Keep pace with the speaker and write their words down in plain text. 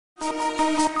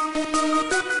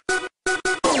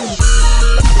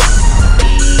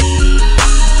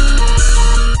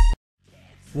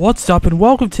What's up and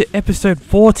welcome to episode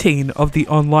 14 of the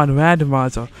Online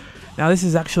Randomiser. Now this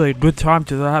is actually a good time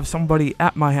to have somebody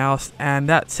at my house and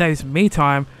that saves me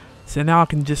time, so now I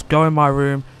can just go in my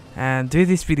room and do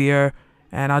this video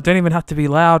and I don't even have to be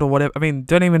loud or whatever. I mean,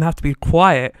 don't even have to be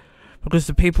quiet because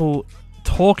the people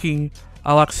talking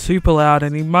are like super loud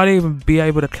and you might even be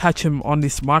able to catch them on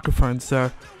this microphone.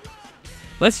 So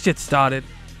let's get started.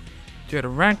 Go to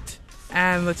ranked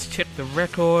and let's check the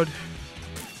record.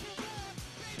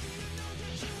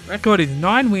 Record is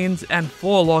 9 wins and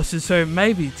 4 losses, so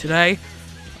maybe today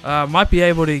might be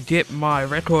able to get my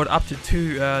record up to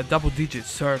 2 double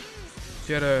digits. So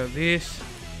go to this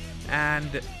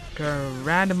and go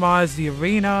randomize the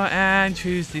arena and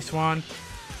choose this one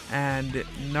and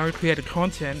no created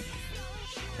content,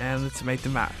 and let's make the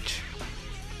match.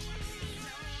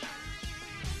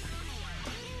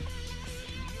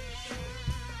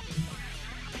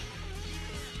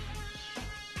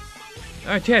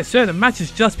 Okay, so the match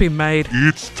has just been made.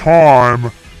 It's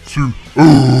time to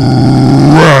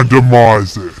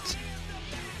randomize it.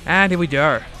 And here we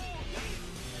go.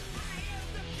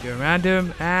 Go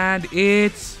random, and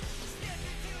it's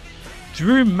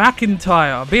Drew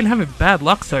McIntyre. I've been having bad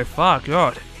luck so far,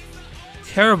 God.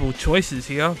 Terrible choices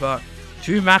here, but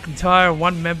Drew McIntyre,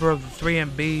 one member of the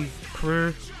 3MB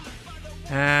crew,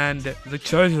 and the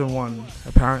chosen one,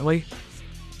 apparently.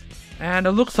 And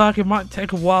it looks like it might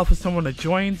take a while for someone to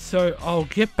join, so I'll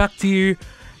get back to you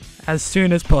as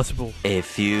soon as possible. A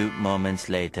few moments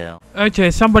later.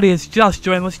 Okay, somebody has just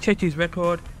joined. Let's check his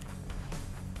record.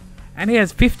 And he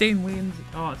has 16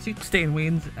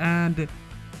 wins and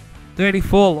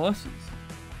 34 losses.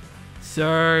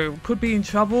 So, could be in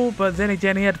trouble, but then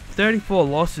again, he had 34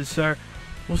 losses, so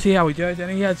we'll see how he goes. And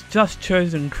he has just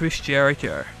chosen Chris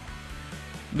Jericho.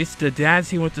 Mr.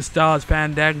 Dancing with the Stars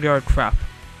Fandango crap.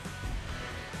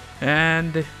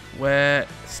 And we're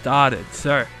started.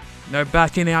 So, no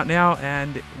backing out now,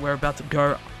 and we're about to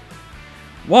go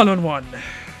one-on-one.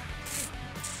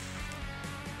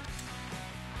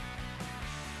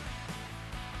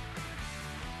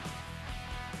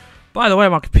 By the way,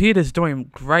 my computer's doing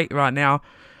great right now,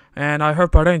 and I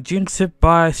hope I don't jinx it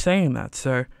by saying that.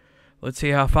 So, let's see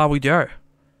how far we go.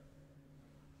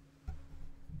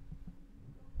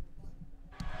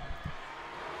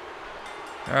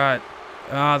 Alright.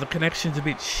 The connection's a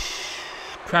bit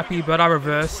crappy, but I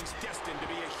reversed.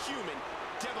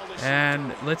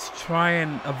 And let's try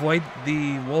and avoid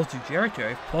the walls of Jericho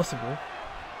if possible.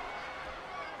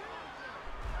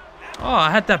 Oh, I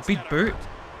had that big boot.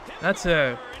 That's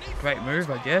a great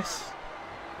move, I guess.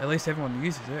 At least everyone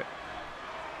uses it.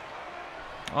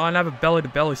 Oh, and I have a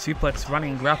belly-to-belly suplex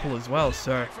running grapple as well,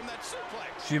 so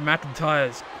Drew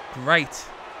McIntyre's great.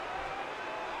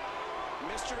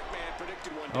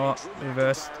 Oh,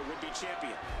 reversed.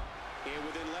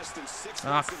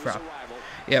 Ah, crap.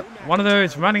 Yep, one of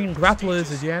those running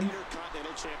grapplers again.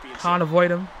 Can't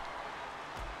avoid him.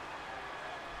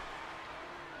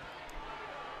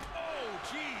 Oh,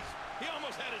 jeez. He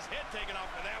almost had his head taken off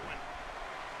for that one.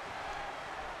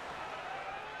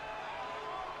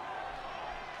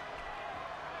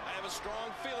 I have a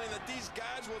strong feeling that these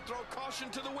guys will throw caution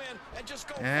to the wind and just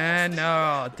go. And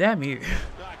no, damn you.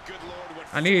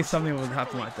 I knew something would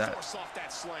happen like that.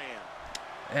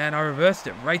 And I reversed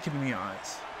it right in the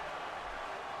eyes.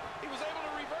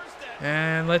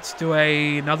 And let's do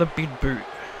another big boot.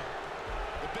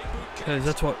 Because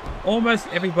that's what almost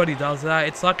everybody does that.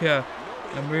 It's like a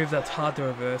move that's hard to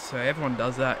reverse, so everyone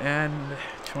does that. And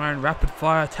try and rapid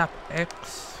fire tap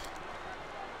X.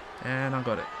 And I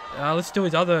got it. Let's do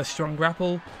his other strong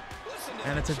grapple.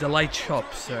 And it's a delayed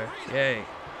chop, so yay.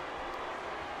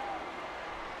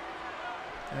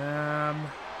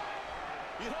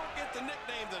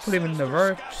 Put him in the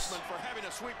ropes.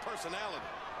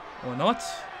 Or not.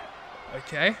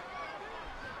 Okay.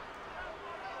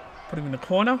 Put him in the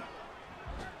corner.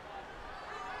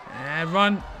 And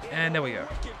run. And there we go.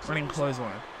 Running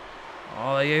clothesline.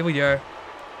 Oh, here we go.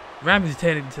 Ram his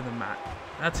head into the mat.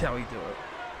 That's how we do it.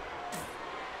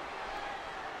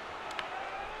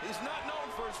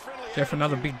 Go for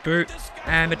another big boot.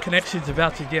 And the connection's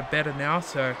about to get better now,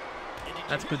 so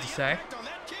that's good to say.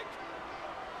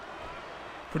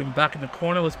 Put him back in the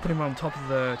corner. Let's put him on top of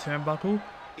the turnbuckle.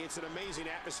 It's an amazing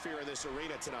atmosphere in this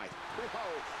arena tonight.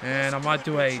 And I might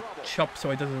do a chop so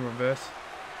he doesn't reverse.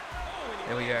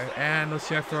 There we go. And let's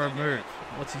go for a move.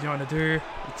 What's he going to do?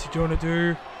 What's he going to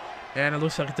do? And it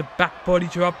looks like it's a back body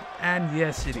drop. And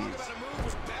yes, it is.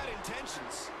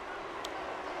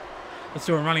 Let's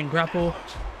do a running grapple.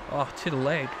 Oh, to the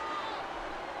leg.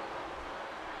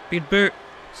 Big boot.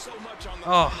 So much on the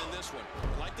Oh. line in this one.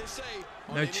 Like they say,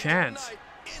 on No any given chance. night,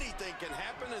 anything can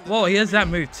happen in the Whoa, he has that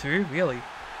WWE. move too, really.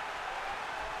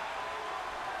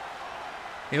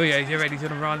 Here we go, get ready to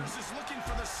run. Is looking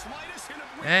for the slightest hint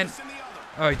of And, weakness in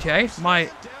the other. okay, my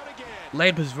Down again.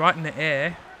 leg was right in the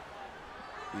air.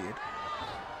 Weird.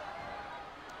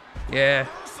 Yeah.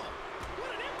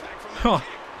 What an impact from that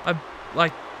Oh, I,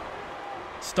 like,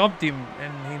 stopped him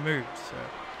and he moved, so.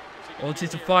 Well, it's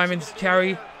just a fireman's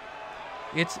carry.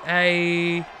 It's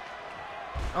a...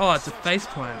 Oh, it's a face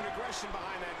plant. aggression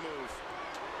behind that move.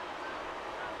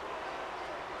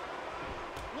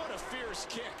 What a fierce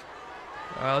kick.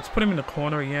 Let's put him in the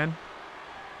corner again.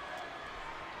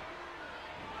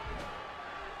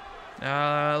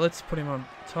 Let's put him on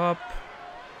top.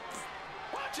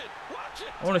 Watch it, watch it.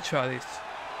 I want to try this.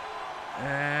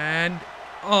 And...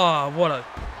 Oh, what a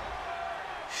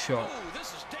shot. Oh,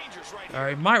 this is dangerous right here.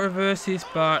 Alright, might reverse this,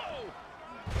 but...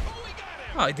 Oh, he got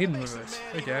him. Oh, he didn't Makes the reverse.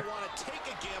 man Okay. even wanna take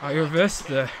a gamble I on reversed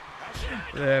that.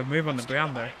 the move on the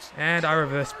ground though. And I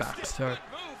reversed back, so...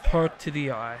 Poke to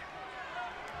the eye.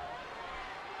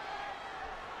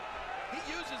 He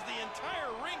uses the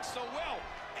entire ring so well.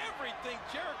 Everything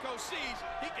Jericho sees,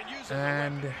 he can use as a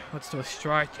And weapon. let's do a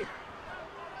strike.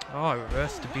 Oh, I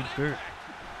reversed the big boot.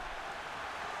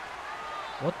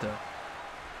 What the?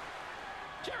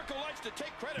 Jericho likes to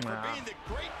take credit Nah. for being the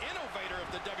great innovator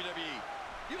of the WWE.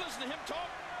 You listen to him talk,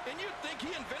 and you'd think he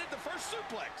invented the first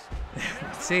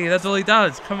suplex. See, that's all he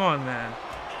does. Come on, man.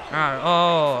 Alright,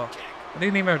 oh. I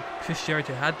didn't even know Chris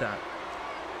Jericho had that.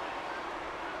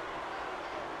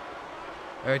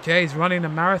 Okay, he's running a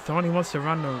marathon. He wants to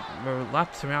run the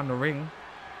laps around the ring.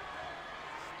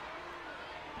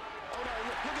 Oh, no,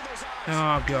 look at those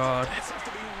eyes. Oh, God. That seems to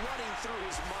be running through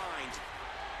his mind.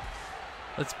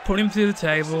 Let's put him through the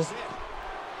table. This is it.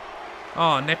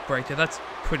 Oh, neck breaker. That's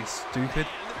pretty stupid. And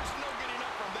there's no getting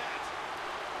up from that.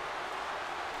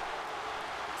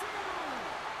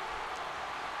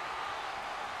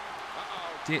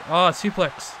 Uh-oh. Oh,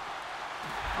 suplex.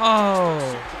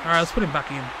 Oh. Alright, let's put him back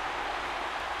in.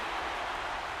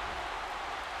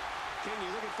 Ken,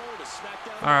 you looking forward to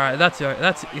SmackDown? Alright,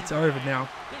 it's over now.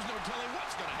 There's no telling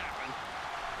what's going to happen.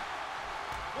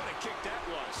 What a kick that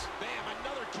was. Bam,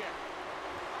 another kick.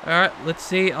 Alright, let's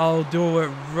see. I'll do it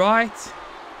right.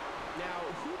 Now,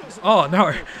 who doesn't Oh, no.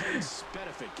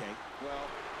 benefit, Ken? Well,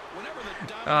 whenever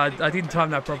the I didn't time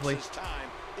that properly. takes his time,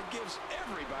 it gives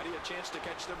everybody a chance to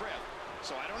catch their breath.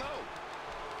 So I don't know.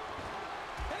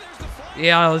 And there's the flag.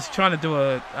 Yeah, I was trying to do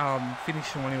a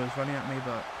finisher when he was running at me,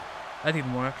 but that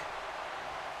didn't work.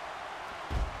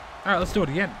 Alright, let's do it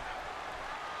again.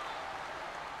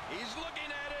 He's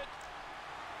looking at it.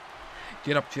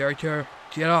 Get up, Jericho.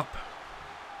 Get up.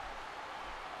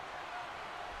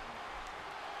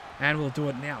 And we'll do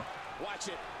it now. Watch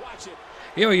it. Watch it.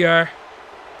 Here we go.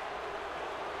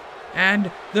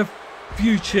 And the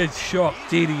future shock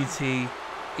DDT.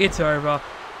 It's over.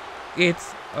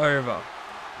 It's over.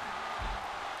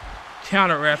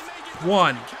 Counter ref.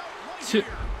 1, 2.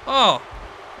 Oh,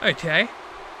 okay.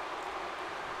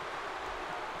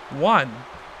 1.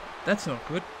 That's not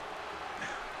good.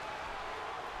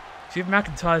 Steve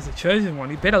McIntyre's the chosen one.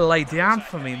 He better lay down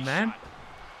for me, man.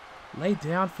 Lay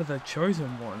down for the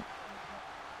chosen one.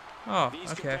 Oh,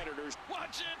 These okay. competitors,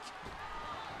 watch it.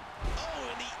 Oh,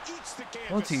 and he eats the canvas.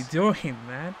 What's he doing,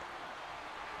 man?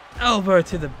 Elbow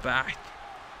to the back.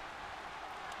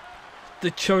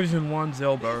 The chosen one's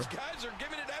elbow. These guys are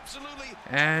giving it absolutely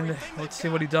And everything let's they've see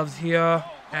got. what he does here.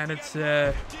 And it's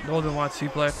a Northern Light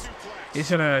suplex. He's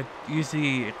gonna use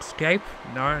the escape.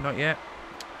 No, not yet.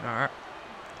 Alright.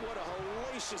 What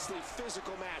a hellaciously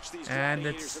physical match these And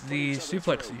gladiators it's have put the each other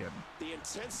suplex through. again. The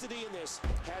intensity in this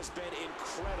has been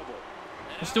incredible.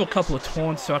 Let's do a couple of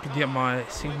taunts so I can get my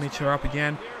signature up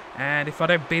again. And if I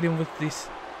don't beat him with this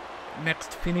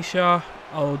next finisher,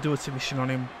 I'll do a submission on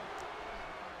him.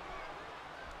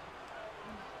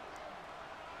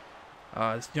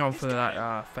 It's going for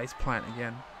that face plant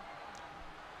again.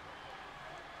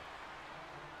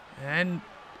 And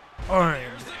orange.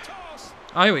 Here's the toss.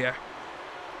 Oh, here we go.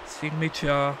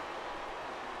 Signature.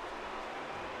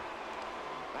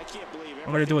 I can't believe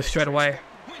I'm gonna do it straight away.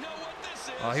 We know what this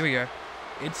is. Oh, here we go.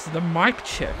 It's the mic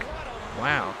check.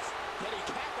 Wow. Can he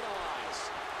capitalize?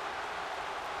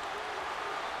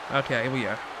 Okay, here we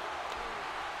go.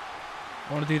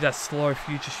 I want to do that slow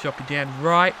future shock again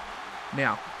right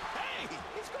now. Hey,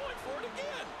 he's going for it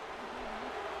again.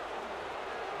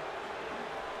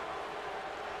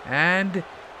 And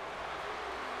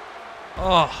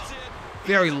oh, That's it.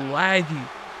 very laggy.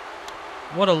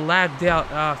 What a lagged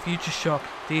out future shock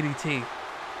DDT.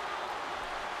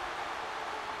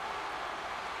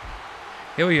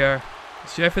 Here we go.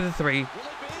 Let's go for the 3.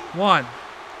 1,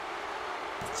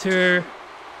 2,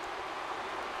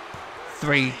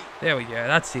 3. There we go.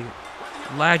 That's it.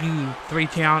 Laggy 3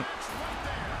 count.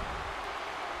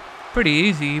 Pretty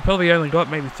easy. You probably only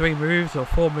got maybe 3 moves or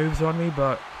 4 moves on me,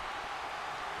 but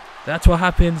that's what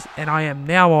happens. And I am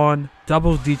now on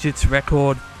double digits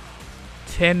record.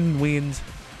 10 wins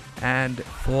and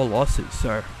 4 losses.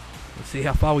 So let's see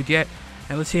how far we get,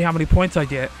 and let's see how many points I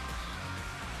get.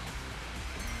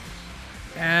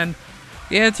 And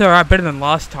yeah, it's alright, better than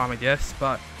last time I guess,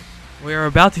 but we're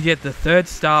about to get the 3rd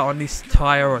star on this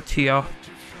tire or tier.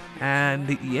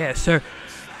 And yeah, so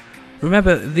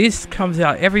remember, this comes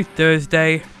out every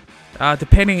Thursday,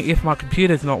 depending if my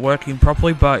computer's not working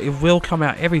properly, but it will come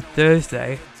out every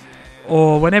Thursday,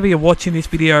 or whenever you're watching this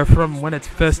video from when it's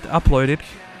first uploaded.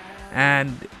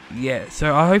 And yeah,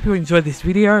 so I hope you enjoyed this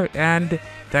video, and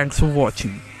thanks for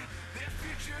watching.